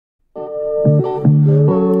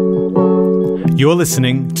You're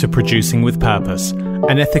listening to Producing with Purpose,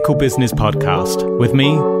 an ethical business podcast with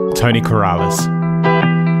me, Tony Corrales.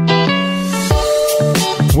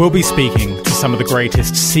 We'll be speaking to some of the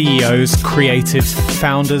greatest CEOs, creatives,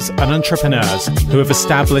 founders, and entrepreneurs who have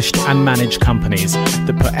established and managed companies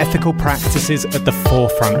that put ethical practices at the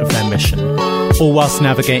forefront of their mission, all whilst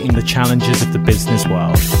navigating the challenges of the business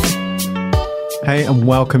world. Hey, and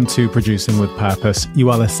welcome to Producing with Purpose. You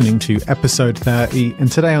are listening to episode 30,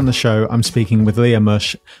 and today on the show, I'm speaking with Leah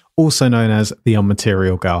Musch, also known as the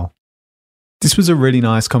Unmaterial Girl. This was a really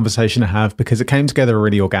nice conversation to have because it came together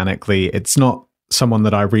really organically. It's not someone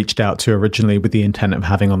that I reached out to originally with the intent of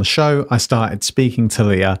having on the show. I started speaking to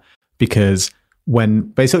Leah because when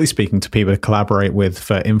basically speaking to people to collaborate with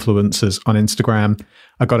for influencers on Instagram,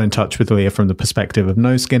 I got in touch with Leah from the perspective of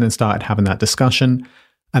No Skin and started having that discussion.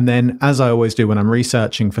 And then, as I always do when I'm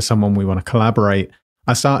researching for someone we want to collaborate,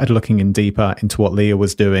 I started looking in deeper into what Leah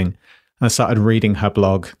was doing. And I started reading her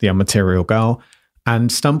blog, The Unmaterial Girl, and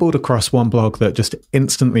stumbled across one blog that just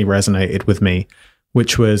instantly resonated with me,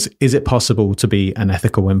 which was, is it possible to be an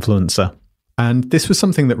ethical influencer? And this was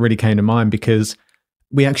something that really came to mind because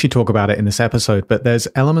we actually talk about it in this episode, but there's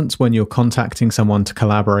elements when you're contacting someone to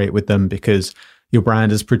collaborate with them because your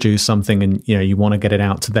brand has produced something and you want to get it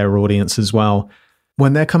out to their audience as well.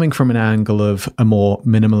 When they're coming from an angle of a more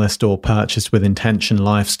minimalist or purchase with intention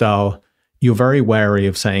lifestyle, you're very wary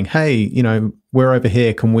of saying, hey, we're over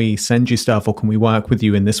here. Can we send you stuff or can we work with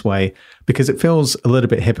you in this way? Because it feels a little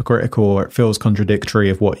bit hypocritical or it feels contradictory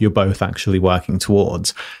of what you're both actually working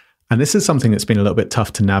towards. And this is something that's been a little bit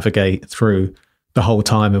tough to navigate through the whole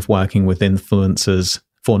time of working with influencers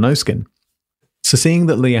for No Skin. So seeing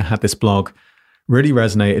that Leah had this blog really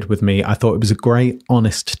resonated with me. I thought it was a great,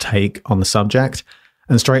 honest take on the subject.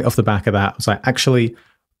 And straight off the back of that, I was like, actually,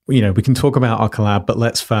 we can talk about our collab, but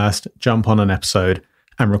let's first jump on an episode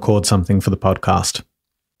and record something for the podcast.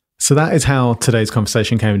 So that is how today's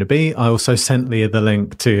conversation came to be. I also sent Leah the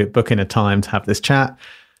link to book in a time to have this chat.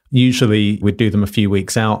 Usually we'd do them a few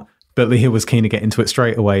weeks out, but Leah was keen to get into it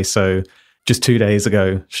straight away. So just 2 days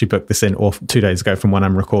ago, she booked this in, or 2 days ago from when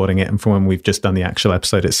I'm recording it and from when we've just done the actual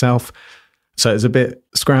episode itself. So it's a bit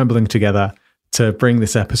scrambling together to bring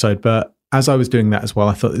this episode, but as I was doing that as well,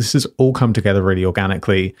 I thought this has all come together really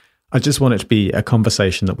organically. I just want it to be a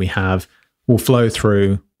conversation that we have. We'll flow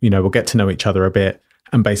through, we'll get to know each other a bit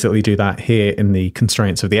and basically do that here in the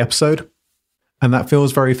constraints of the episode. And that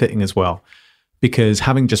feels very fitting as well, because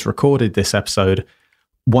having just recorded this episode,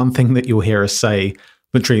 one thing that you'll hear us say,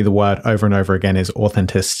 literally the word over and over again, is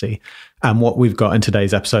authenticity. And what we've got in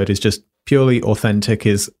today's episode is just purely authentic,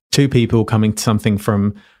 is two people coming to something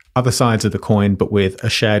from other sides of the coin, but with a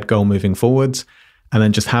shared goal moving forwards, and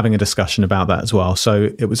then just having a discussion about that as well. So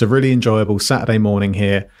it was a really enjoyable Saturday morning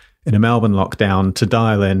here in a Melbourne lockdown to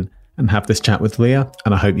dial in and have this chat with Leah,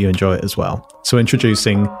 and I hope you enjoy it as well. So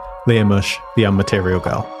introducing Leah Musch, the Unmaterial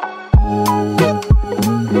Girl.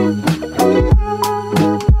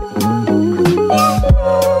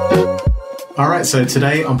 All right, so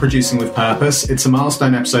today on Producing with Purpose, it's a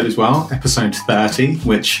milestone episode as well, episode 30,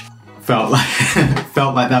 which felt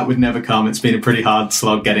like that would never come. It's been a pretty hard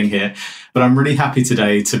slog getting here. But I'm really happy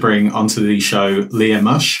today to bring onto the show Leah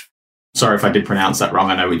Musch. Sorry if I did pronounce that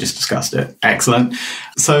wrong. I know we just discussed it. Excellent.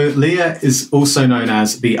 So Leah is also known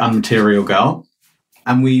as the Unmaterial Girl.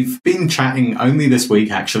 And we've been chatting only this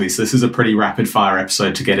week, actually. So this is a pretty rapid fire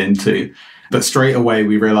episode to get into. But straight away,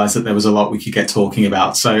 we realized that there was a lot we could get talking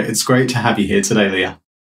about. So it's great to have you here today, Leah.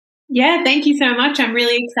 Yeah, thank you so much. I'm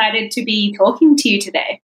really excited to be talking to you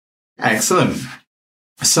today. Excellent.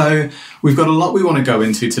 So we've got a lot we want to go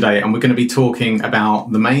into today, and we're going to be talking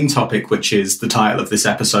about the main topic, which is the title of this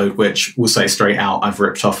episode, which we'll say straight out, I've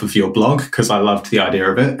ripped off of your blog because I loved the idea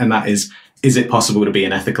of it. And that is it possible to be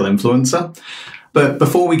an ethical influencer? But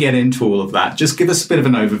before we get into all of that, just give us a bit of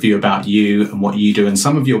an overview about you and what you do and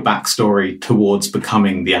some of your backstory towards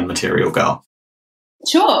becoming the Unmaterial Girl.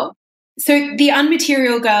 Sure. So the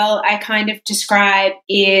Unmaterial Girl I kind of describe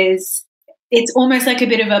is, it's almost like a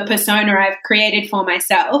bit of a persona I've created for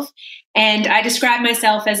myself. And I describe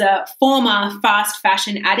myself as a former fast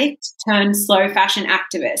fashion addict turned slow fashion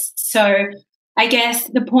activist. So I guess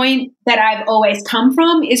the point that I've always come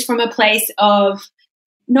from is from a place of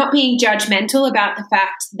not being judgmental about the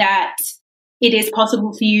fact that it is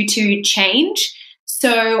possible for you to change.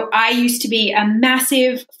 So I used to be a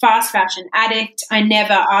massive fast fashion addict. I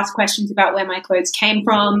never asked questions about where my clothes came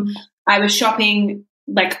from. I was shopping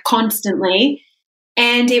constantly.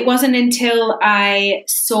 And it wasn't until I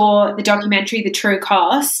saw the documentary, The True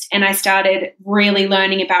Cost, and I started really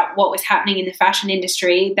learning about what was happening in the fashion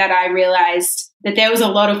industry that I realized that there was a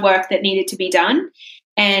lot of work that needed to be done.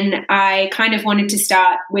 And I kind of wanted to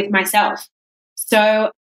start with myself.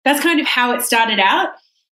 So that's kind of how it started out.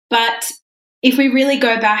 But if we really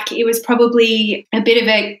go back, it was probably a bit of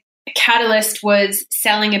a catalyst was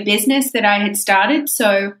selling a business that I had started.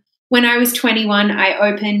 So when I was 21, I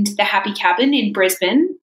opened the Happy Cabin in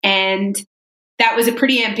Brisbane, and that was a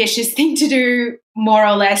pretty ambitious thing to do, more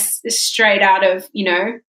or less straight out of,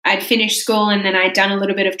 I'd finished school and then I'd done a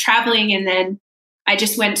little bit of traveling, and then I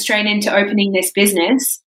just went straight into opening this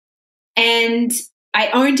business. And I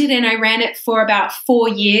owned it and I ran it for about 4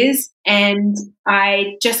 years, and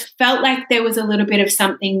I just felt like there was a little bit of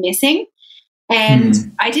something missing.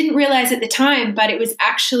 And I didn't realize at the time, but it was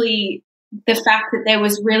actually the fact that there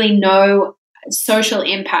was really no social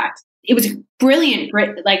impact. It was a brilliant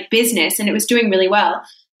business and it was doing really well,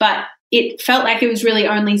 but it felt like it was really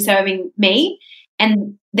only serving me,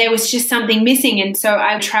 and there was just something missing. And so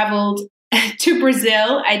I traveled to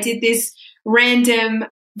Brazil. I did this random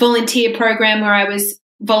volunteer program where I was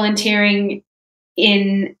volunteering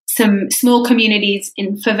in some small communities,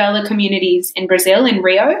 in favela communities in Brazil, in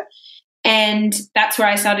Rio. And that's where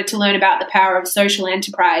I started to learn about the power of social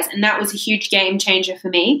enterprise. And that was a huge game changer for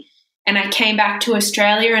me. And I came back to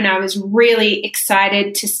Australia and I was really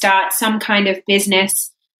excited to start some kind of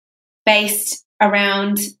business based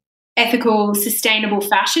around ethical, sustainable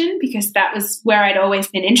fashion, because that was where I'd always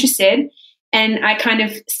been interested. And I kind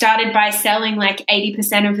of started by selling like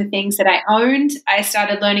 80% of the things that I owned. I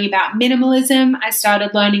started learning about minimalism. I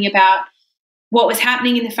started learning about what was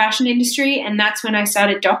happening in the fashion industry. And that's when I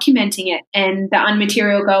started documenting it. And the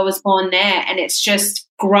Unmaterial Girl was born there. And it's just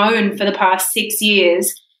grown for the past 6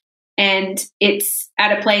 years. And it's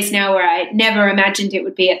at a place now where I never imagined it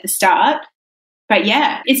would be at the start. But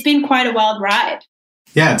yeah, it's been quite a wild ride.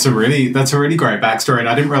 Yeah, that's a really great backstory. And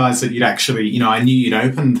I didn't realize that you'd actually, I knew you'd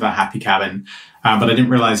opened the Happy Cabin, but I didn't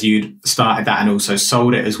realize you'd started that and also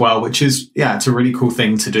sold it as well, which is, it's a really cool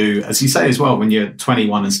thing to do. As you say as well, when you're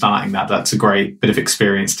 21 and starting that's a great bit of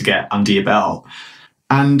experience to get under your belt.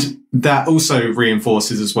 And that also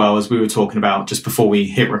reinforces as well, as we were talking about just before we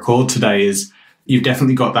hit record today, is you've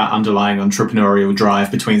definitely got that underlying entrepreneurial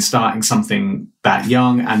drive between starting something that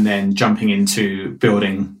young and then jumping into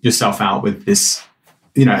building yourself out with this,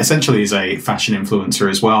 essentially as a fashion influencer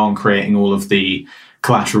as well, and creating all of the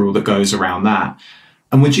collateral that goes around that.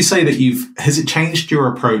 And would you say that has it changed your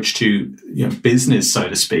approach to business, so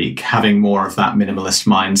to speak, having more of that minimalist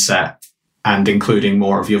mindset and including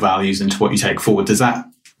more of your values into what you take forward? Does that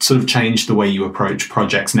sort of change the way you approach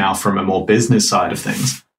projects now from a more business side of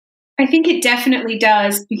things? I think it definitely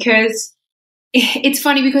does, because it's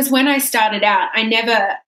funny, because when I started out,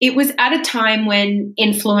 it was at a time when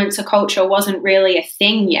influencer culture wasn't really a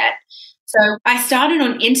thing yet. So I started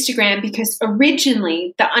on Instagram because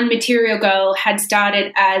originally the Unmaterial Girl had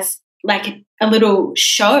started as like a little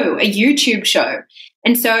show, a YouTube show.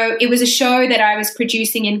 And so it was a show that I was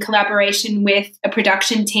producing in collaboration with a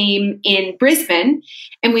production team in Brisbane.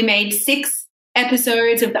 And we made 6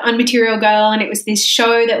 episodes of the Unmaterial Girl. And it was this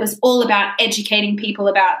show that was all about educating people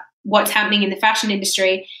about what's happening in the fashion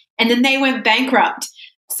industry. And then they went bankrupt.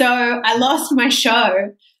 So I lost my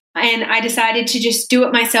show and I decided to just do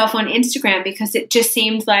it myself on Instagram, because it just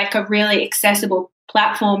seemed like a really accessible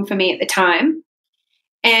platform for me at the time.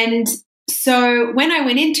 And so when I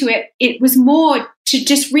went into it, it was more to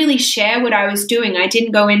just really share what I was doing. I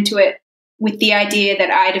didn't go into it with the idea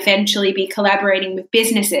that I'd eventually be collaborating with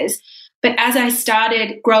businesses. But as I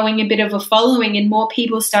started growing a bit of a following and more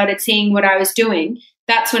people started seeing what I was doing,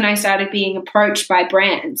 that's when I started being approached by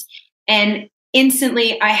brands. And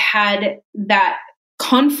instantly I had that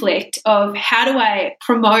conflict of, how do I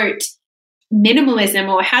promote minimalism,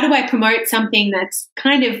 or how do I promote something that's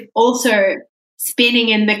kind of also spinning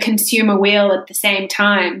in the consumer wheel at the same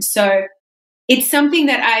time? So it's something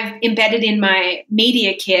that I've embedded in my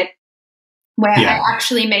media kit, where I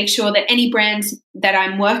actually make sure that any brands that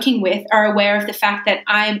I'm working with are aware of the fact that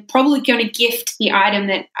I'm probably going to gift the item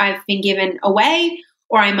that I've been given away,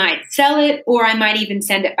 or I might sell it, or I might even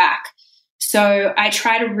send it back. So I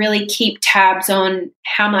try to really keep tabs on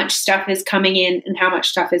how much stuff is coming in and how much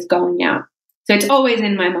stuff is going out. So it's always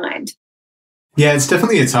in my mind. Yeah, it's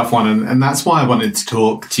definitely a tough one. And that's why I wanted to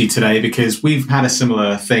talk to you today, because we've had a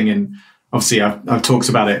similar thing. And obviously I've talked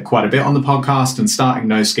about it quite a bit on the podcast, and starting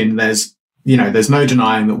No Skin, there's no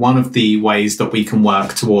denying that one of the ways that we can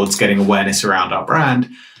work towards getting awareness around our brand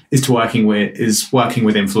is working with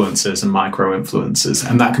influencers and micro influencers.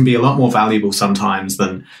 And that can be a lot more valuable sometimes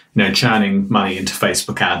than, churning money into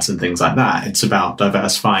Facebook ads and things like that. It's about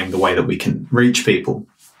diversifying the way that we can reach people.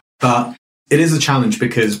 But it is a challenge,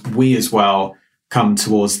 because we as well come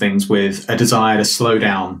towards things with a desire to slow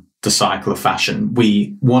down the cycle of fashion.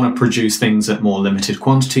 We want to produce things at more limited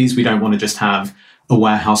quantities. We don't want to just have a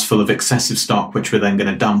warehouse full of excessive stock, which we're then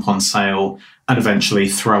going to dump on sale and eventually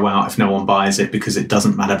throw out if no one buys it because it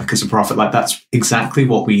doesn't matter because of profit. Like, that's exactly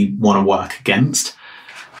what we want to work against.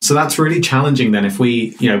 So that's really challenging then if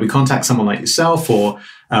we contact someone like yourself, or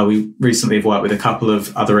we recently have worked with a couple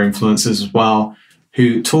of other influencers as well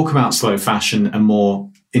who talk about slow fashion and more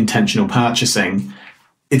intentional purchasing.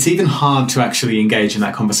 It's even hard to actually engage in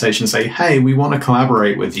that conversation and say, hey, we want to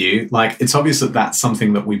collaborate with you. Like, it's obvious that that's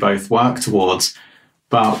something that we both work towards,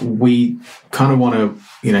 but we kind of want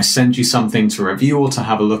to, send you something to review or to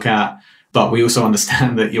have a look at. But we also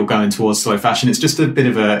understand that you're going towards slow fashion. It's just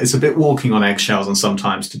it's a bit walking on eggshells and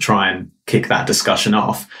sometimes to try and kick that discussion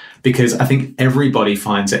off, because I think everybody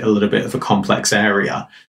finds it a little bit of a complex area,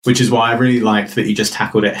 which is why I really liked that you just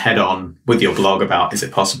tackled it head on with your blog about, is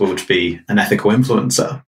it possible to be an ethical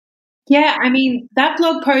influencer? Yeah, I mean, that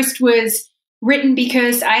blog post was written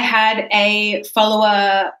because I had a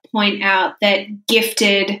follower point out that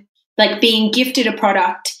being gifted a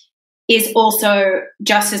product is also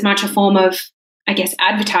just as much a form of, I guess,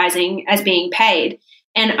 advertising as being paid.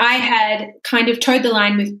 And I had kind of towed the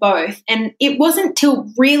line with both. And it wasn't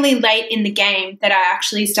till really late in the game that I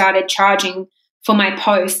actually started charging for my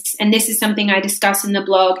posts. And this is something I discuss in the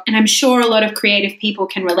blog. And I'm sure a lot of creative people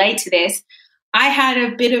can relate to this. I had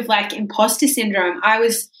a bit of imposter syndrome. I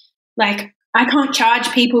was like, I can't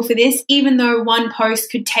charge people for this, even though one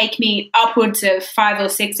post could take me upwards of 5 or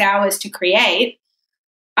 6 hours to create.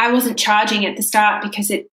 I wasn't charging at the start because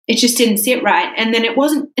it just didn't sit right. And then it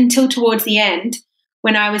wasn't until towards the end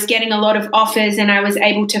when I was getting a lot of offers and I was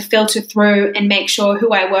able to filter through and make sure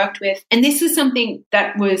who I worked with. And this was something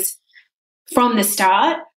that was from the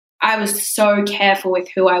start. I was so careful with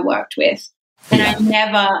who I worked with. And I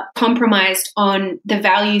never compromised on the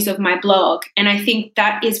values of my blog. And I think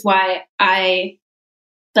that is why I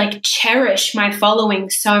cherish my following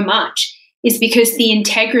so much, is because the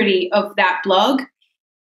integrity of that blog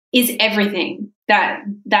is everything.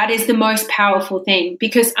 That is the most powerful thing,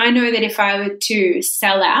 because I know that if I were to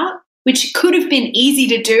sell out, which could have been easy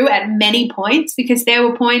to do at many points, because there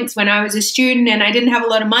were points when I was a student and I didn't have a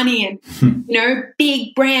lot of money and,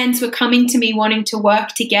 big brands were coming to me wanting to work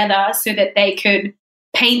together so that they could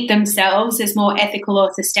paint themselves as more ethical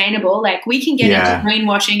or sustainable. Like, we can get into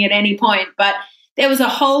greenwashing at any point, but there was a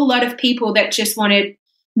whole lot of people that just wanted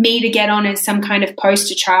me to get on as some kind of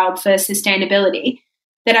poster child for sustainability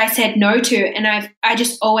that I said no to. And I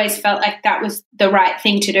just always felt like that was the right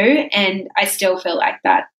thing to do. And I still feel like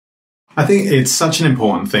that. I think it's such an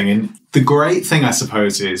important thing. And the great thing, I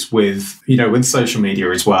suppose, is with social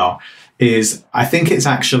media as well, is I think it's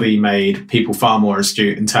actually made people far more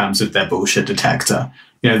astute in terms of their bullshit detector.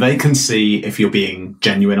 They can see if you're being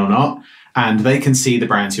genuine or not, and they can see the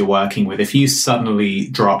brands you're working with. If you suddenly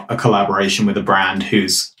drop a collaboration with a brand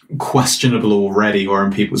who's questionable already or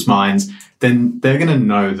in people's minds, then they're going to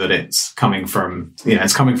know that it's coming from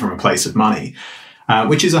a place of money.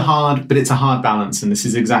 Which is a hard balance. And this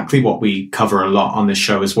is exactly what we cover a lot on this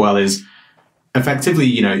show as well, is effectively,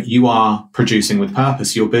 you are producing with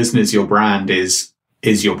purpose. Your business, your brand is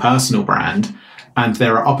your personal brand. And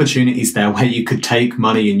there are opportunities there where you could take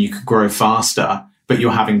money and you could grow faster, but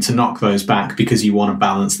you're having to knock those back because you want to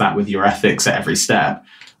balance that with your ethics at every step.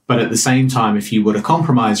 But at the same time, if you were to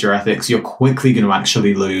compromise your ethics, you're quickly going to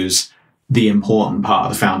actually lose the important part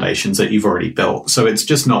of the foundations that you've already built. So it's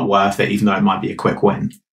just not worth it, even though it might be a quick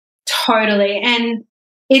win. Totally. And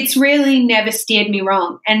it's really never steered me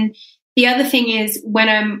wrong. And the other thing is, when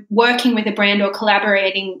I'm working with a brand or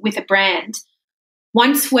collaborating with a brand,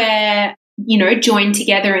 once we're, joined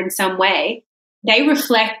together in some way, they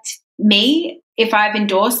reflect me if I've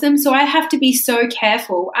endorsed them. So I have to be so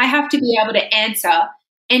careful. I have to be able to answer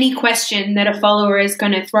any question that a follower is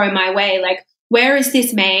going to throw my way. Like, where is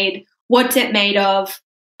this made? What's it made of?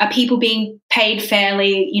 Are people being paid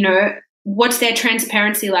fairly? What's their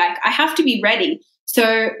transparency like? I have to be ready.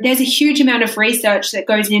 So there's a huge amount of research that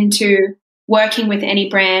goes into working with any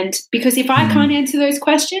brand, because if I can't answer those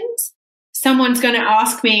questions, someone's going to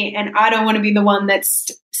ask me, and I don't want to be the one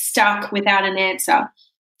that's stuck without an answer.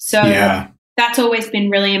 So that's always been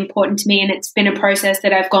really important to me, and it's been a process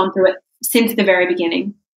that I've gone through it since the very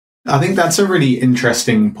beginning. I think that's a really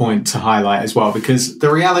interesting point to highlight as well, because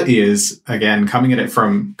the reality is, again, coming at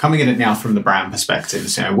it now from the brand perspective,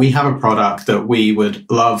 we have a product that we would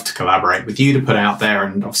love to collaborate with you to put out there.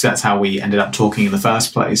 And obviously that's how we ended up talking in the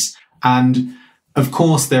first place. And of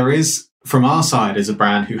course, there is, from our side as a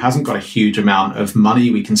brand who hasn't got a huge amount of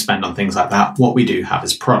money we can spend on things like that, what we do have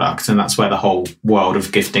is product. And that's where the whole world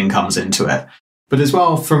of gifting comes into it. But as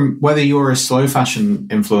well, from whether you're a slow fashion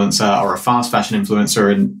influencer or a fast fashion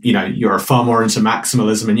influencer, and you're far more into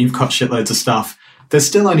maximalism and you've got shitloads of stuff, there's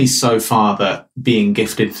still only so far that being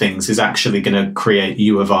gifted things is actually going to create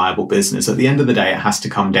you a viable business. At the end of the day, it has to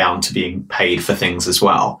come down to being paid for things as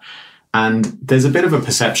well. And there's a bit of a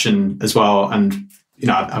perception as well, and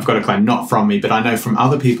I've got to claim, not from me, but I know from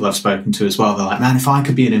other people I've spoken to as well, they're like, man, if I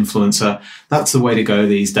could be an influencer, that's the way to go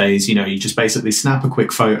these days. You just basically snap a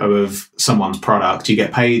quick photo of someone's product, you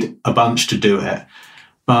get paid a bunch to do it,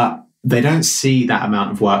 but they don't see that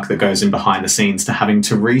amount of work that goes in behind the scenes, to having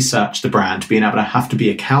to research the brand, being able to have to be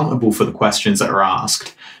accountable for the questions that are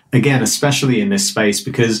asked. Again, especially in this space,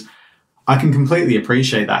 because I can completely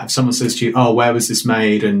appreciate that. If someone says to you, oh, where was this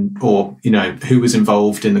made? Or who was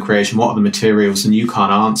involved in the creation? What are the materials? And you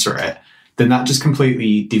can't answer it, then that just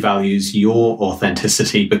completely devalues your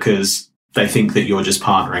authenticity, because they think that you're just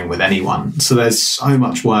partnering with anyone. So there's so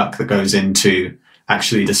much work that goes into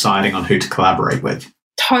actually deciding on who to collaborate with.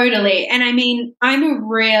 Totally. And I mean, I'm a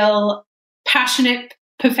real passionate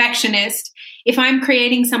perfectionist. If I'm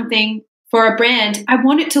creating something for a brand, I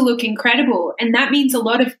want it to look incredible. And that means a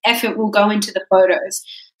lot of effort will go into the photos.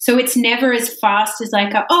 So it's never as fast as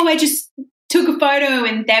like, I just took a photo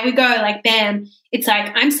and there we go, like bam. It's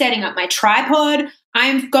like I'm setting up my tripod.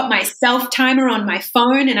 I've got my self timer on my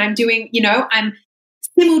phone and I'm doing, I'm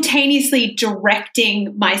simultaneously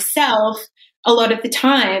directing myself a lot of the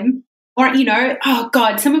time. Or, oh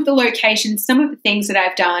God, some of the locations, some of the things that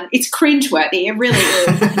I've done, it's cringeworthy. It really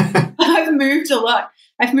is. I've moved a lot.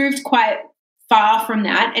 I've moved quite far from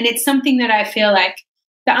that. And it's something that I feel like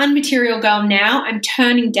the Unmaterial Girl now, I'm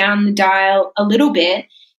turning down the dial a little bit.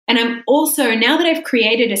 And I'm also, now that I've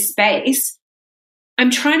created a space,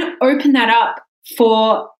 I'm trying to open that up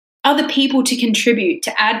for other people to contribute,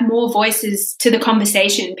 to add more voices to the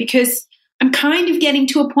conversation, because I'm kind of getting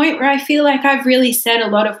to a point where I feel like I've really said a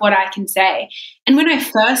lot of what I can say. And when I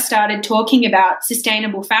first started talking about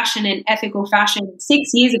sustainable fashion and ethical fashion 6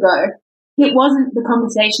 years ago, it wasn't the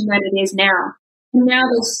conversation that it is now. And now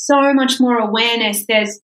there's so much more awareness.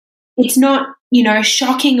 It's not,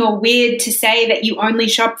 shocking or weird to say that you only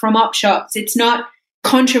shop from op shops. It's not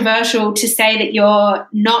controversial to say that you're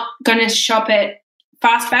not going to shop at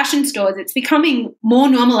fast fashion stores. It's becoming more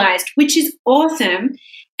normalized, which is awesome.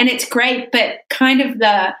 And it's great, but kind of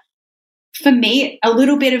for me, a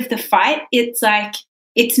little bit of the fight, it's like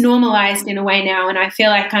it's normalized in a way now. And I feel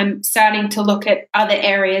like I'm starting to look at other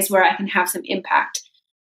areas where I can have some impact.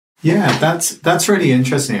 Yeah, that's really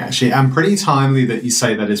interesting, actually, and pretty timely that you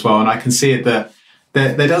say that as well. And I can see it that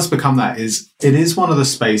there does become that. It is one of the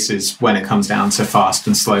spaces when it comes down to fast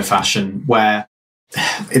and slow fashion where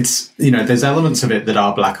it's, there's elements of it that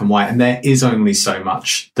are black and white, and there is only so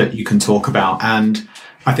much that you can talk about. And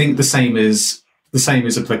I think the same is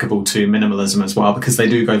applicable to minimalism as well, because they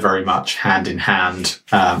do go very much hand in hand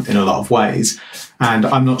in a lot of ways. And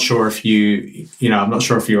I'm not sure if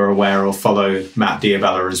you're aware or follow Matt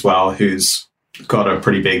Diabella as well, who's got a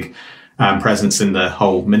pretty big presence in the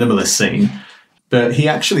whole minimalist scene. But he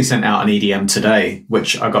actually sent out an EDM today,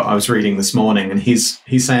 which I was reading this morning, and he's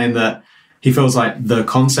saying that he feels like the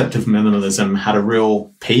concept of minimalism had a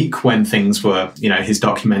real peak when things were, his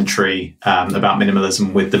documentary about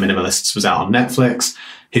minimalism with the minimalists was out on Netflix.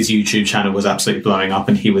 His YouTube channel was absolutely blowing up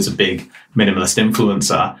and he was a big minimalist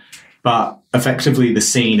influencer. But effectively, the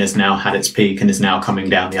scene has now had its peak and is now coming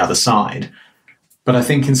down the other side. But I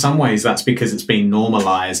think in some ways that's because it's been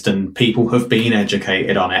normalized and people have been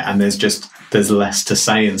educated on it, and there's less to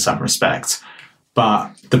say in some respects.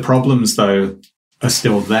 But the problems, though, are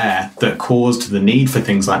still there that caused the need for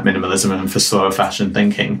things like minimalism and for slower fashion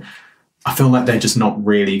thinking. I feel like they're just not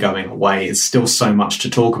really going away. It's still so much to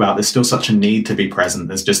talk about. There's still such a need to be present.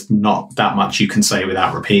 There's just not that much you can say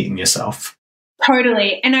without repeating yourself.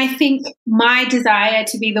 Totally. And I think my desire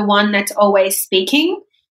to be the one that's always speaking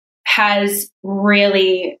has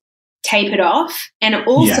really tapered off. And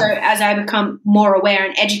also, as I become more aware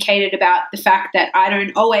and educated about the fact that I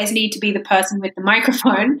don't always need to be the person with the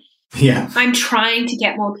microphone, I'm trying to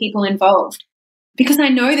get more people involved, because I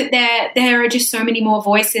know that there are just so many more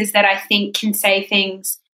voices that I think can say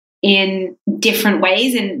things in different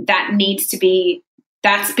ways, and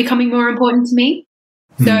that's becoming more important to me.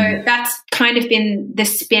 So that's kind of been the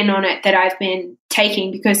spin on it that I've been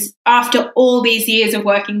taking, because after all these years of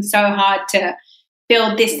working so hard to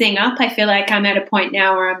build this thing up, I feel like I'm at a point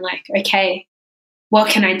now where I'm like, okay, what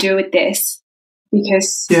can I do with this?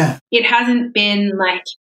 Because it hasn't been like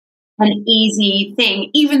an easy thing,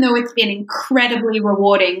 even though it's been incredibly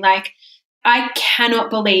rewarding. Like I cannot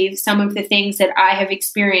believe some of the things that I have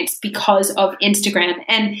experienced because of Instagram.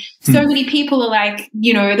 And so many people are like,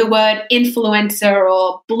 the word influencer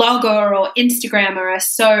or blogger or Instagrammer are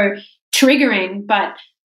so triggering. But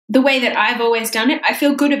the way that I've always done it, I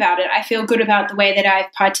feel good about it. I feel good about the way that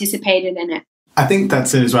I've participated in it. I think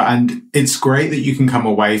that's it as well. And it's great that you can come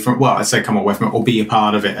away from it or be a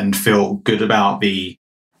part of it and feel good about the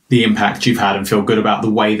impact you've had and feel good about the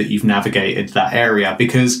way that you've navigated that area.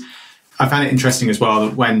 Because I found it interesting as well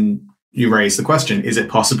that when you raised the question, is it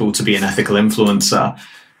possible to be an ethical influencer?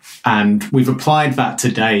 And we've applied that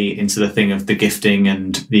today into the thing of the gifting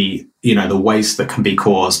and the waste that can be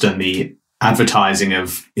caused and the advertising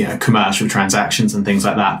of, commercial transactions and things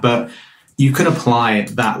like that. But you can apply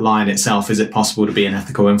that line itself, is it possible to be an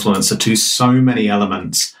ethical influencer, to so many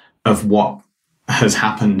elements of what has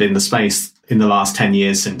happened in the space in the last 10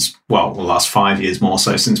 years the last 5 years more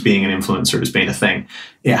so, since being an influencer has been a thing.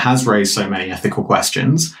 It has raised so many ethical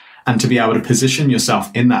questions. And to be able to position yourself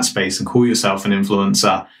in that space and call yourself an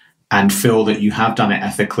influencer and feel that you have done it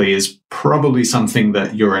ethically is probably something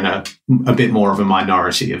that you're in a bit more of a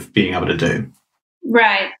minority of being able to do.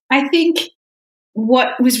 Right. I think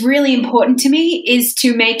what was really important to me is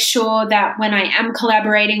to make sure that when I am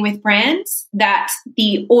collaborating with brands, that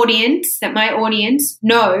my audience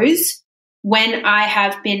knows when I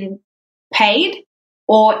have been paid,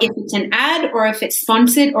 or if it's an ad, or if it's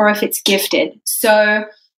sponsored, or if it's gifted. So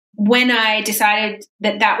when I decided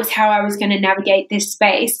that that was how I was going to navigate this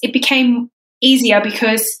space, it became easier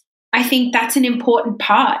because I think that's an important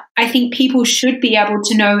part. I think people should be able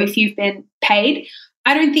to know if you've been paid.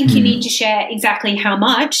 I don't think you need to share exactly how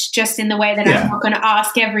much, just in the way that I'm not going to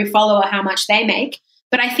ask every follower how much they make.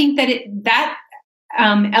 But I think that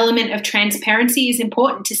element of transparency is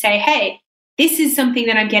important, to say, hey, this is something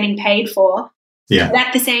that I'm getting paid for. Yeah. But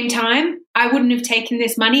at the same time, I wouldn't have taken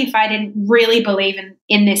this money if I didn't really believe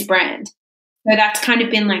in this brand. So that's kind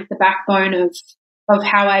of been like the backbone of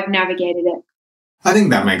how I've navigated it. I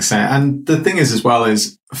think that makes sense. And the thing is, as well,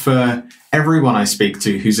 is for everyone I speak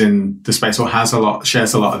to who's in the space or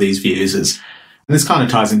shares a lot of these views, and this kind of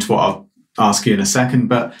ties into what I'll ask you in a second,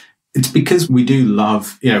 but it's because we do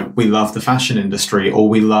love, we love the fashion industry, or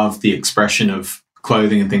we love the expression of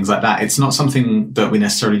clothing and things like that. It's not something that we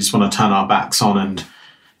necessarily just want to turn our backs on and,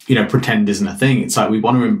 pretend isn't a thing. It's like we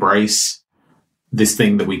want to embrace this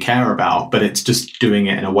thing that we care about, but it's just doing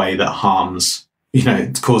it in a way that harms,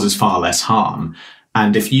 it causes far less harm.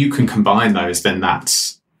 And if you can combine those, then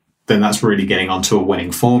that's really getting onto a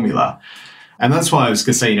winning formula. And that's why I was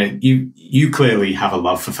going to say, you clearly have a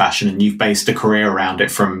love for fashion, and you've based a career around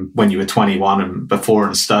it from when you were 21 and before,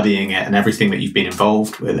 and studying it and everything that you've been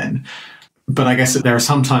involved within. But I guess that there are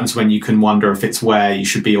some times when you can wonder if it's where you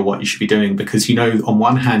should be or what you should be doing, because, on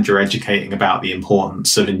one hand, you're educating about the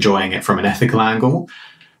importance of enjoying it from an ethical angle,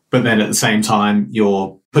 but then at the same time,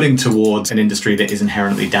 you're putting towards an industry that is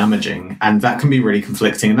inherently damaging. And that can be really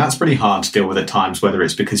conflicting. And that's pretty hard to deal with at times, whether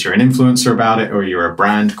it's because you're an influencer about it or you're a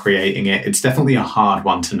brand creating it. It's definitely a hard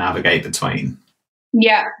one to navigate between.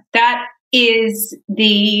 Yeah, that is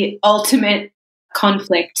the ultimate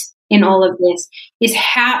conflict in all of this, is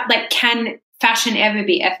how, can fashion ever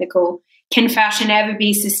be ethical? Can fashion ever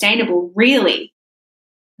be sustainable? Really?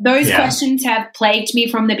 Those questions have plagued me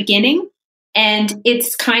from the beginning. And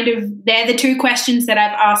it's they're the two questions that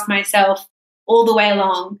I've asked myself all the way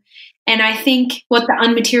along. And I think what the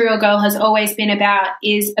Unmaterial Girl has always been about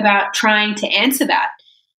is about trying to answer that.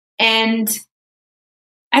 And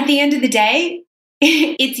at the end of the day,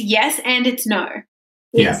 it's yes and it's no.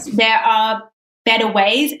 There are better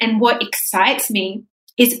ways. And what excites me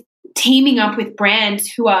is teaming up with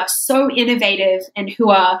brands who are so innovative and who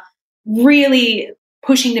are really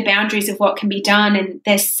pushing the boundaries of what can be done. And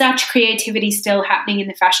there's such creativity still happening in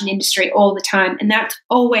the fashion industry all the time. And that's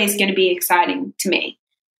always going to be exciting to me.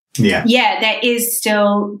 Yeah, there is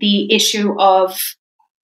still the issue of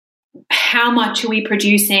how much are we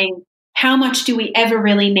producing? How much do we ever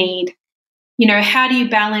really need? How do you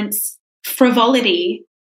balance frivolity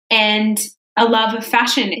and a love of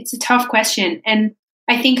fashion? It's a tough question. And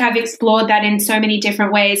I think I've explored that in so many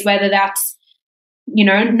different ways, whether that's,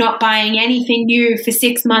 not buying anything new for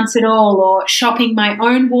 6 months at all, or shopping my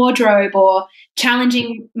own wardrobe, or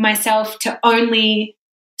challenging myself to only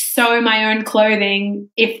sew my own clothing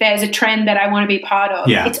if there's a trend that I want to be part of.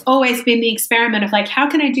 Yeah. It's always been the experiment of how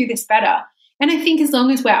can I do this better? And I think as long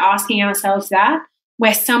as we're asking ourselves that,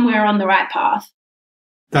 we're somewhere on the right path.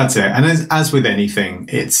 That's it. And as with anything,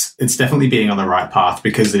 it's definitely being on the right path,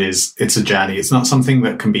 because it's a journey. It's not something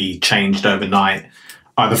that can be changed overnight,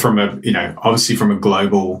 either from obviously from a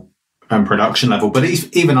global production level, but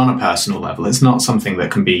even on a personal level, it's not something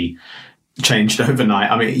that can be changed overnight.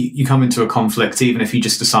 I mean, you come into a conflict, even if you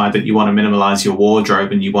just decide that you want to minimize your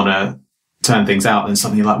wardrobe and you want to turn things out, then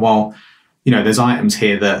suddenly you're like, well, there's items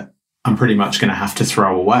here that I'm pretty much going to have to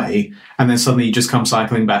throw away. And then suddenly you just come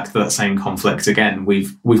cycling back to that same conflict again.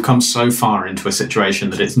 We've come so far into a situation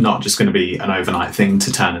that it's not just going to be an overnight thing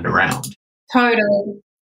to turn it around. Totally.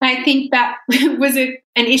 I think that was an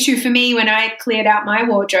issue for me when I cleared out my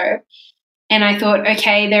wardrobe. And I thought,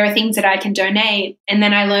 okay, there are things that I can donate. And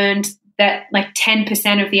then I learned that like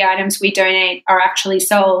 10% of the items we donate are actually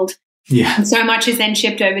sold. Yeah. And so much is then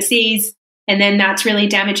shipped overseas. And then that's really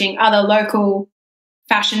damaging other local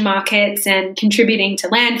fashion markets and contributing to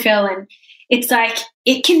landfill. And it's like,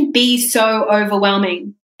 it can be so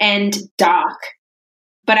overwhelming and dark.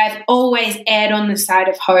 But I've always erred on the side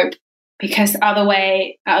of hope, because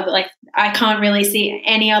I can't really see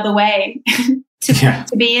any other way to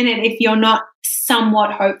be in it if you're not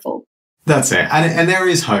somewhat hopeful. That's it. And there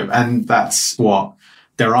is hope. And that's what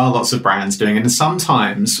there are lots of brands doing. And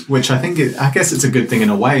sometimes, which I guess it's a good thing in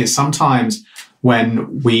a way, is sometimes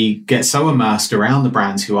when we get so immersed around the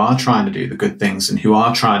brands who are trying to do the good things and who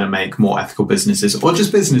are trying to make more ethical businesses, or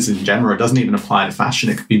just businesses in general, it doesn't even apply to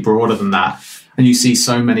fashion. It could be broader than that. And you see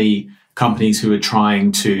so many companies who are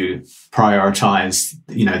trying to prioritize,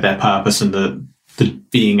 their purpose and the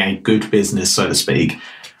being a good business, so to speak,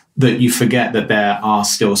 that you forget that there are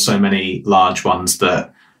still so many large ones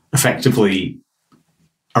that effectively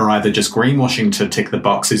are either just greenwashing to tick the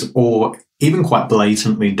boxes or even quite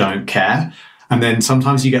blatantly don't care. And then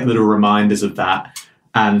sometimes you get little reminders of that.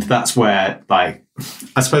 And that's where, I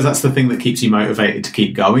suppose that's the thing that keeps you motivated to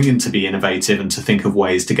keep going and to be innovative and to think of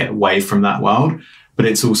ways to get away from that world. But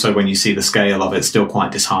it's also, when you see the scale of it, still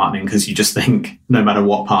quite disheartening, because you just think no matter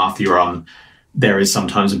what path you're on, there is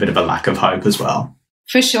sometimes a bit of a lack of hope as well.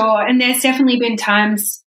 For sure. And there's definitely been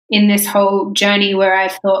times in this whole journey where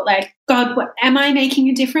I've thought God, am I making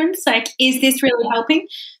a difference? Is this really helping?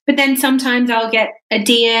 But then sometimes I'll get a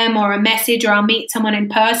DM or a message, or I'll meet someone in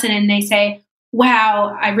person and they say,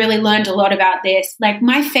 wow, I really learned a lot about this.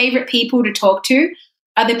 My favorite people to talk to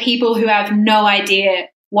are the people who have no idea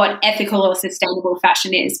what ethical or sustainable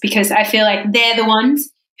fashion is, because I feel like they're the ones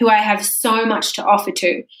who I have so much to offer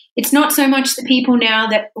to. It's not so much the people now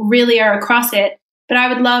that really are across it, but I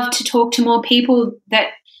would love to talk to more people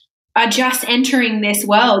that are just entering this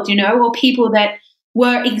world, or people that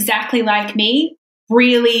were exactly like me,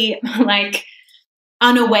 really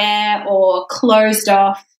unaware or closed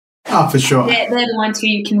off. Oh, for sure. They're the ones who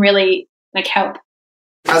you can really help.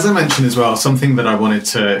 As I mentioned as well, something that I wanted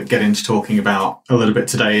to get into talking about a little bit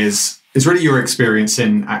today is really your experience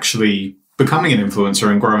in actually becoming an influencer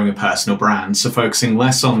and growing a personal brand. So focusing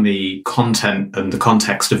less on the content and the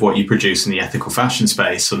context of what you produce in the ethical fashion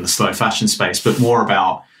space and the slow fashion space, but more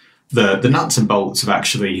about the nuts and bolts of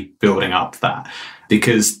actually building up that.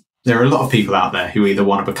 Because there are a lot of people out there who either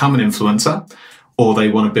want to become an influencer or they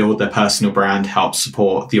want to build their personal brand, help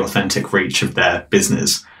support the authentic reach of their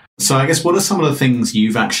business. So I guess, what are some of the things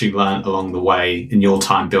you've actually learned along the way in your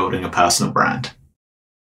time building a personal brand?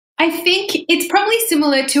 I think it's probably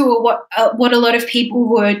similar to what a lot of people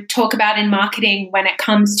would talk about in marketing when it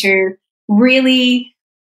comes to really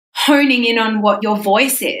honing in on what your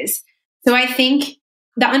voice is. So I think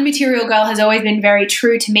the Unmaterial Girl has always been very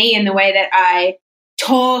true to me in the way that I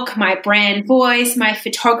talk, my brand voice, my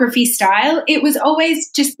photography style. It was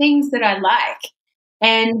always just things that I like.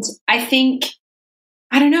 And I think,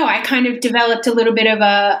 I don't know, I kind of developed a little bit of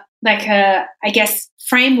a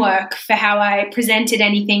framework for how I presented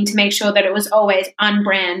anything to make sure that it was always on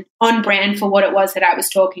brand for what it was that I was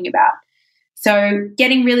talking about. So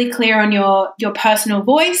getting really clear on your personal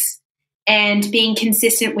voice and being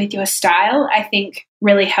consistent with your style, I think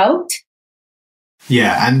really helped.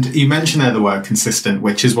 Yeah, and you mentioned there the word consistent,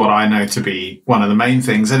 which is what I know to be one of the main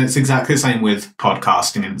things. And it's exactly the same with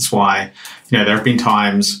podcasting. And it's why, there have been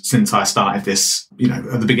times since I started this,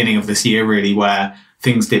 at the beginning of this year, really, where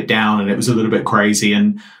things dipped down and it was a little bit crazy.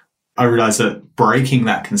 And I realized that breaking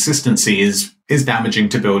that consistency is damaging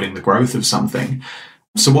to building the growth of something.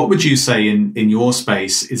 So what would you say in your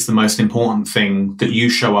space is the most important thing that you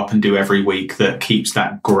show up and do every week that keeps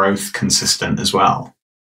that growth consistent as well?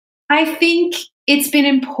 I think it's been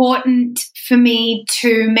important for me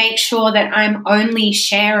to make sure that I'm only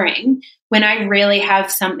sharing when I really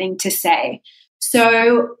have something to say.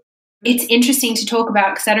 So it's interesting to talk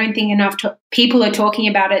about, because I don't think enough people are talking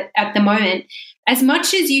about it at the moment. As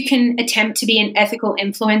much as you can attempt to be an ethical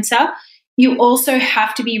influencer, you also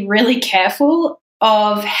have to be really careful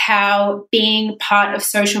of how being part of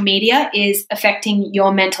social media is affecting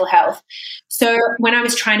your mental health. So when I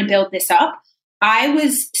was trying to build this up, I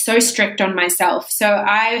was so strict on myself. So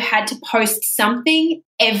I had to post something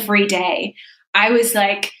every day. I was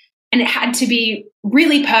like, and it had to be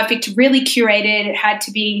really perfect, really curated. It had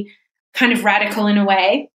to be kind of radical in a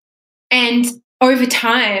way. And over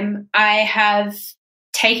time, I have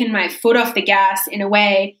taken my foot off the gas in a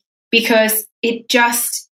way because it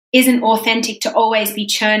just isn't authentic to always be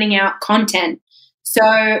churning out content.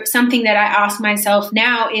 So something that I ask myself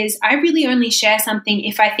now is I really only share something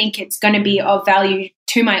if I think it's going to be of value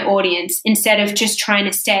to my audience, instead of just trying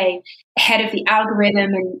to stay ahead of the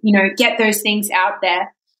algorithm and, you know, get those things out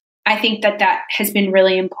there. I think that that has been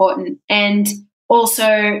really important. And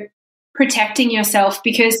also protecting yourself,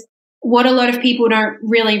 because what a lot of people don't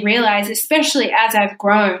really realize, especially as I've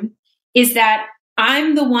grown, is that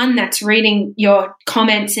I'm the one that's reading your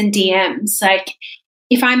comments and DMs. Like,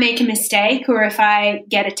 if I make a mistake or if I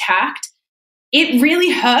get attacked, it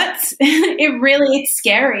really hurts. It's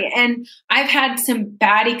scary. And I've had some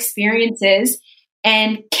bad experiences,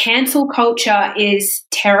 and cancel culture is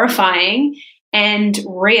terrifying and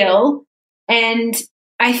real. And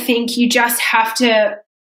I think you just have to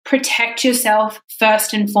protect yourself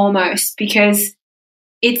first and foremost, because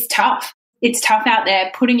it's tough. It's tough out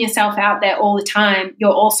there, putting yourself out there all the time. You're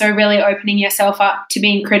also really opening yourself up to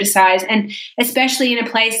being criticized. And especially in a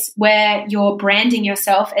place where you're branding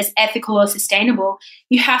yourself as ethical or sustainable,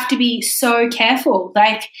 you have to be so careful.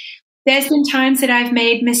 Like, there's been times that I've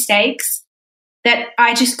made mistakes that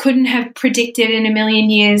I just couldn't have predicted in a million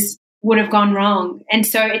years would have gone wrong. And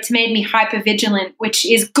so it's made me hyper vigilant, which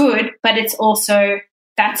is good, but it's also,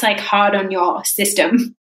 that's like hard on your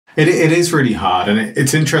system. It is really hard. And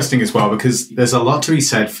it's interesting as well, because there's a lot to be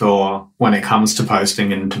said for when it comes to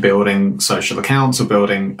posting and to building social accounts or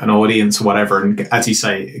building an audience or whatever. And as you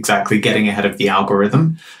say, exactly, getting ahead of the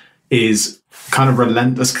algorithm is kind of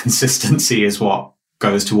relentless consistency is what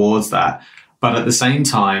goes towards that. But at the same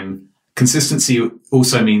time, consistency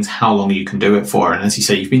also means how long you can do it for. And as you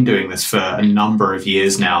say, you've been doing this for a number of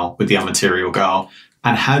years now with the Unmaterial Girl.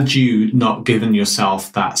 And had you not given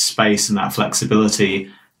yourself that space and that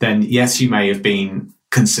flexibility, then yes, you may have been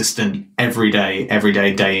consistent every day,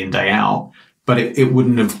 day in, day out, but it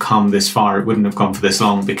wouldn't have come this far. It wouldn't have gone for this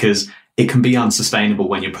long, because it can be unsustainable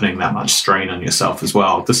when you're putting that much strain on yourself as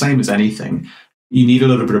well. The same as anything. You need a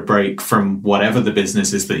little bit of break from whatever the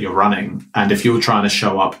business is that you're running. And if you're trying to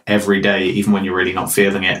show up every day, even when you're really not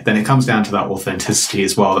feeling it, then it comes down to that authenticity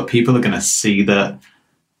as well, that people are going to see that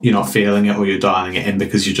you're not feeling it or you're dialing it in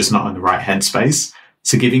because you're just not in the right headspace.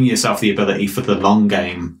 So giving yourself the ability for the long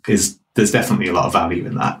game there's definitely a lot of value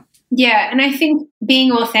in that. Yeah. And I think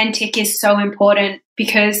being authentic is so important,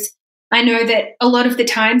 because I know that a lot of the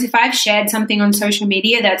times if I've shared something on social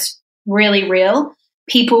media that's really real,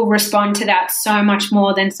 people respond to that so much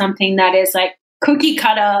more than something that is like cookie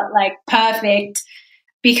cutter, like perfect,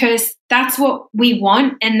 because that's what we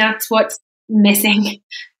want and that's what's missing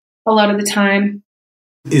a lot of the time.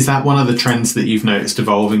 Is that one of the trends that you've noticed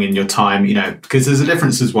evolving in your time? You know, because there's a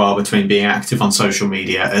difference as well between being active on social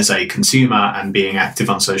media as a consumer and being active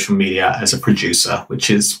on social media as a producer,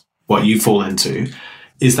 which is what you fall into.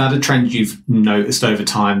 Is that a trend you've noticed over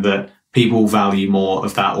time, that people value more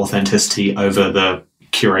of that authenticity over the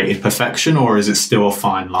curated perfection, or is it still a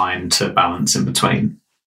fine line to balance in between?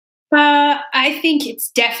 I think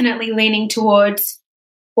it's definitely leaning towards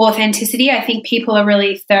authenticity. I think people are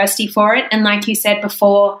really thirsty for it. And like you said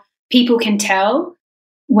before, people can tell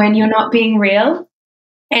when you're not being real.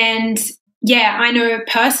 And yeah, I know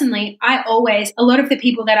personally, a lot of the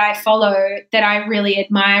people that I follow that I really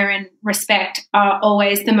admire and respect are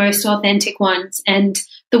always the most authentic ones, and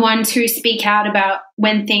the ones who speak out about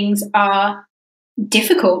when things are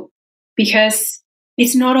difficult, because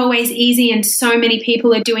it's not always easy and so many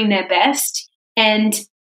people are doing their best. And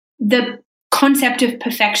the concept of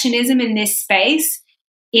perfectionism in this space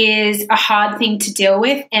is a hard thing to deal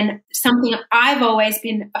with, and something I've always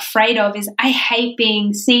been afraid of is I hate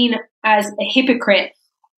being seen as a hypocrite,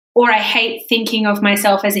 or I hate thinking of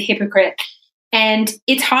myself as a hypocrite. And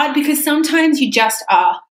it's hard because sometimes you just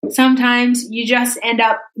are. Sometimes you just end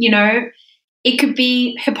up, it could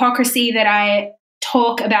be hypocrisy that I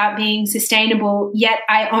talk about being sustainable, yet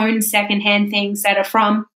I own secondhand things that are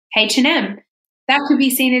from H&M. That could be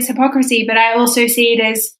seen as hypocrisy, but I also see it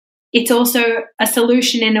as it's also a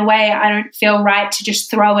solution in a way. I don't feel right to just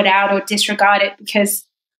throw it out or disregard it because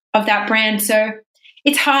of that brand. So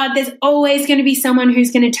it's hard. There's always going to be someone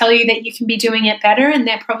who's going to tell you that you can be doing it better, and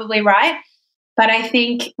they're probably right. But I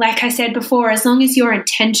think, like I said before, as long as your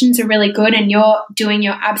intentions are really good and you're doing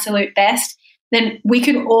your absolute best, then we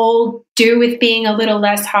could all do with being a little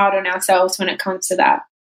less hard on ourselves when it comes to that.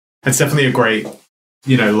 That's definitely a great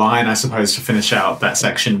line, I suppose, to finish out that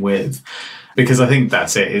section with, because I think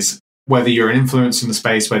that's it, is whether you're an influencer in the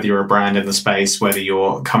space, whether you're a brand in the space, whether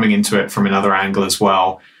you're coming into it from another angle as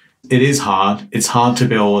well, it is hard. It's hard to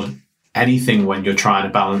build anything when you're trying to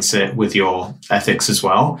balance it with your ethics as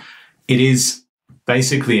well. It is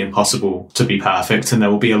basically impossible to be perfect. And there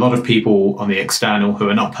will be a lot of people on the external who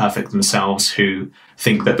are not perfect themselves, who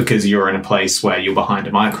think that because you're in a place where you're behind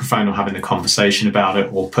a microphone or having a conversation about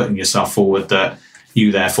it or putting yourself forward, that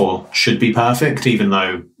you therefore should be perfect, even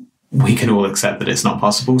though we can all accept that it's not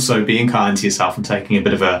possible. So being kind to yourself and taking a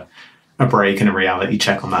bit of a break and a reality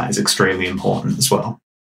check on that is extremely important as well.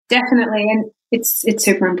 Definitely. And it's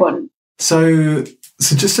super important. So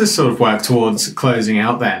just to sort of work towards closing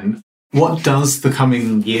out then, what does the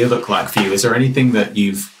coming year look like for you? Is there anything that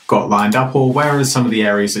you've got lined up, or where are some of the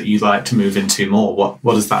areas that you'd like to move into more?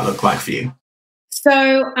 What does that look like for you?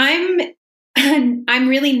 So I'm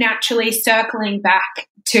really naturally circling back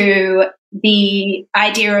to the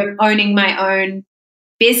idea of owning my own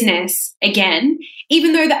business again,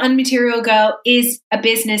 even though the Unmaterial Girl is a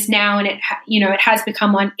business now and it has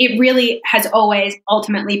become one. It really has always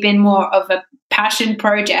ultimately been more of a passion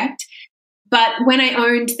project. But when I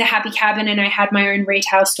owned the Happy Cabin and I had my own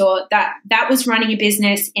retail store, that was running a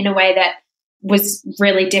business in a way that was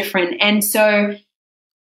really different. And so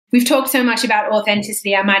we've talked so much about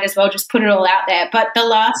authenticity, I might as well just put it all out there. But the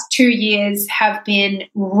last 2 years have been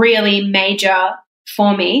really major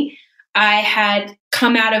for me. I had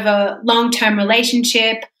come out of a long-term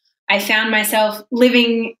relationship. I found myself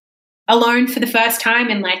living alone for the first time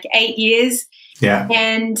in like 8 years. Yeah.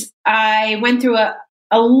 And I went through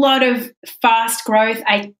a lot of fast growth.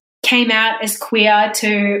 I came out as queer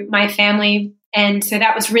to my family. And so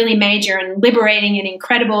that was really major and liberating and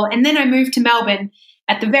incredible. And then I moved to Melbourne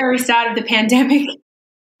at the very start of the pandemic.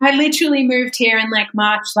 I literally moved here in like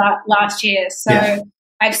March last year. So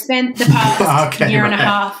I've spent the past year and a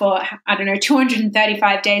half, or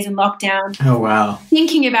 235 days in lockdown. Oh, wow.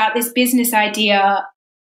 Thinking about this business idea,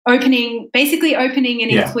 opening an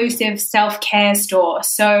inclusive self-care store.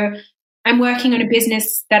 So I'm working on a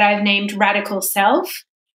business that I've named Radical Self.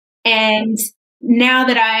 And now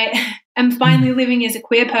that I am finally living as a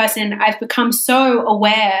queer person, I've become so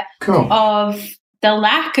aware of the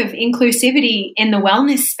lack of inclusivity in the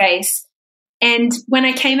wellness space. And when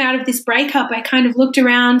I came out of this breakup, I kind of looked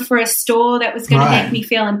around for a store that was going to make me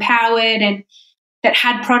feel empowered and that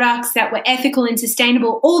had products that were ethical and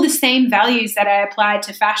sustainable, all the same values that I applied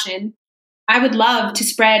to fashion. I would love to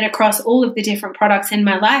spread across all of the different products in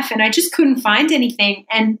my life, and I just couldn't find anything.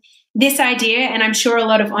 And this idea, and I'm sure a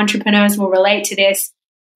lot of entrepreneurs will relate to this,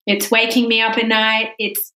 it's waking me up at night,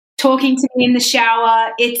 it's talking to me in the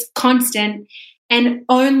shower, it's constant. And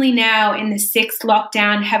only now in the 6th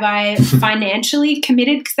lockdown have I financially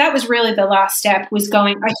committed, because that was really the last step, was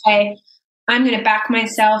going, okay, I'm going to back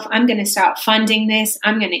myself. I'm going to start funding this.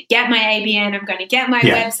 I'm going to get my ABN. I'm going to get my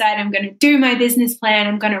website. I'm going to do my business plan.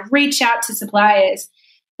 I'm going to reach out to suppliers.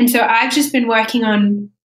 And so I've just been working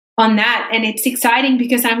on that. And it's exciting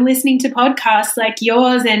because I'm listening to podcasts like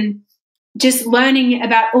yours and just learning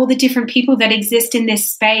about all the different people that exist in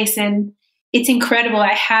this space. And it's incredible.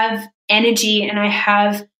 I have energy and I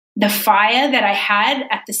have the fire that I had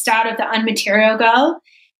at the start of the Unmaterial Girl.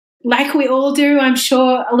 Like we all do, I'm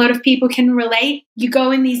sure a lot of people can relate. You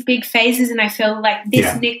go in these big phases, and I feel like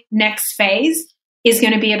this next phase is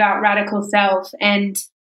going to be about Radical Self. And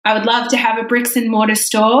I would love to have a bricks and mortar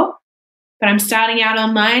store, but I'm starting out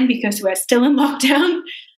online because we're still in lockdown.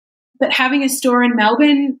 But having a store in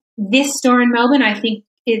Melbourne, this store in Melbourne, I think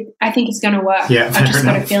it's going to work. Yeah, I've just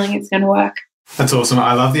got a feeling it's going to work. That's awesome.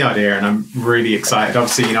 I love the idea, and I'm really excited.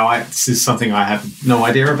 Obviously, this is something I had no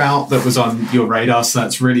idea about that was on your radar, so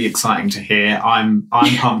that's really exciting to hear. I'm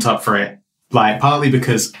pumped up for it, like partly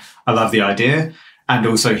because I love the idea, and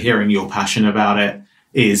also hearing your passion about it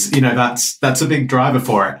is, that's a big driver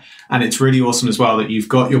for it. And it's really awesome as well that you've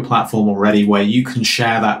got your platform already where you can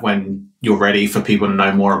share that when you're ready for people to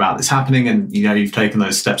know more about this happening, and you've taken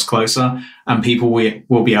those steps closer, and people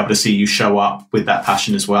will be able to see you show up with that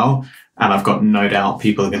passion as well. And I've got no doubt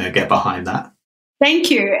people are going to get behind that.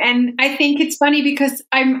 Thank you. And I think it's funny because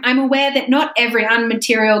I'm aware that not every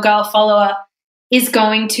Unmaterial Girl follower is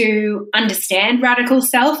going to understand Radical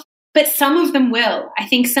Self, but some of them will. I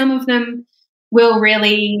think some of them will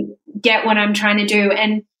really get what I'm trying to do.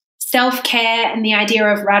 And self-care and the idea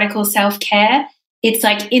of radical self-care, it's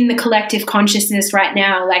like in the collective consciousness right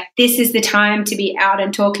now. Like, this is the time to be out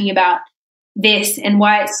and talking about this and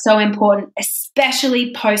why it's so important,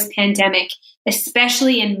 especially post-pandemic,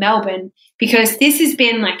 especially in Melbourne, because this has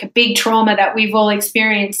been like a big trauma that we've all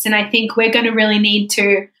experienced. And I think we're going to really need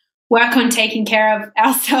to work on taking care of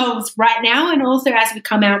ourselves right now and also as we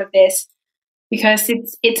come out of this, because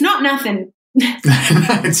it's not nothing.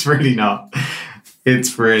 It's really not.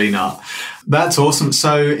 It's really not. That's awesome.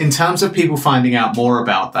 So in terms of people finding out more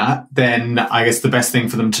about that, then I guess the best thing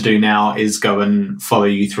for them to do now is go and follow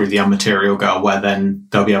you through the Unmaterial Girl, where then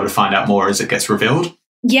they'll be able to find out more as it gets revealed.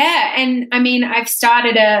 Yeah. And I mean, I've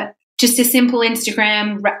started just a simple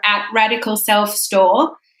Instagram at Radical Self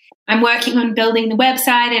Store. I'm working on building the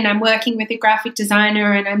website, and I'm working with a graphic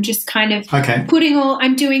designer, and I'm just kind of I'm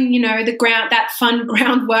doing, that fun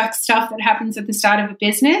groundwork stuff that happens at the start of a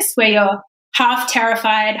business where you're half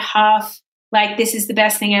terrified, half like, this is the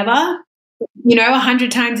best thing ever,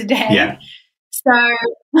 100 times a day. Yeah. So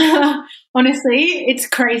honestly, it's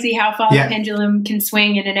crazy how far the pendulum can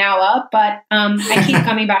swing in an hour, but I keep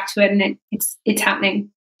coming back to it, and it's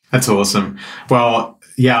happening. That's awesome. Well,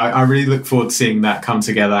 yeah, I really look forward to seeing that come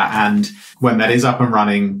together. And when that is up and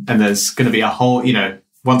running, and there's going to be a whole,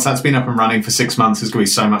 once that's been up and running for 6 months, there's going to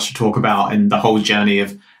be so much to talk about in the whole journey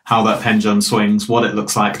of how that pendulum swings, what it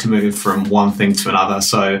looks like to move from one thing to another.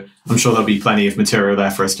 So I'm sure there'll be plenty of material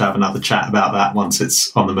there for us to have another chat about that once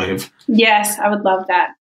it's on the move. Yes, I would love that.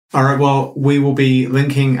 All right. Well, we will be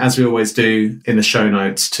linking, as we always do, in the show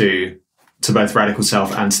notes to both Radical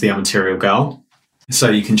Self and to the Unmaterial Girl. So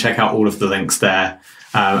you can check out all of the links there.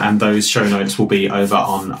 And those show notes will be over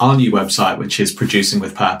on our new website, which is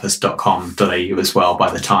producingwithpurpose.com.au as well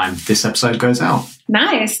by the time this episode goes out.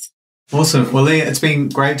 Nice. Awesome. Well, Leah, it's been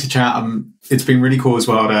great to chat. It's been really cool as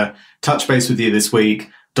well to touch base with you this week,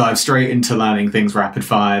 dive straight into learning things rapid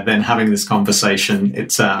fire, then having this conversation.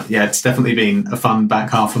 It's definitely been a fun back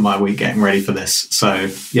half of my week getting ready for this. So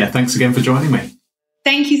yeah, thanks again for joining me.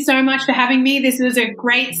 Thank you so much for having me. This was a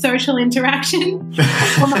great social interaction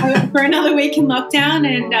for another week in lockdown.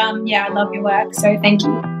 And I love your work. So thank you.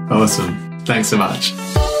 Awesome. Thanks so much.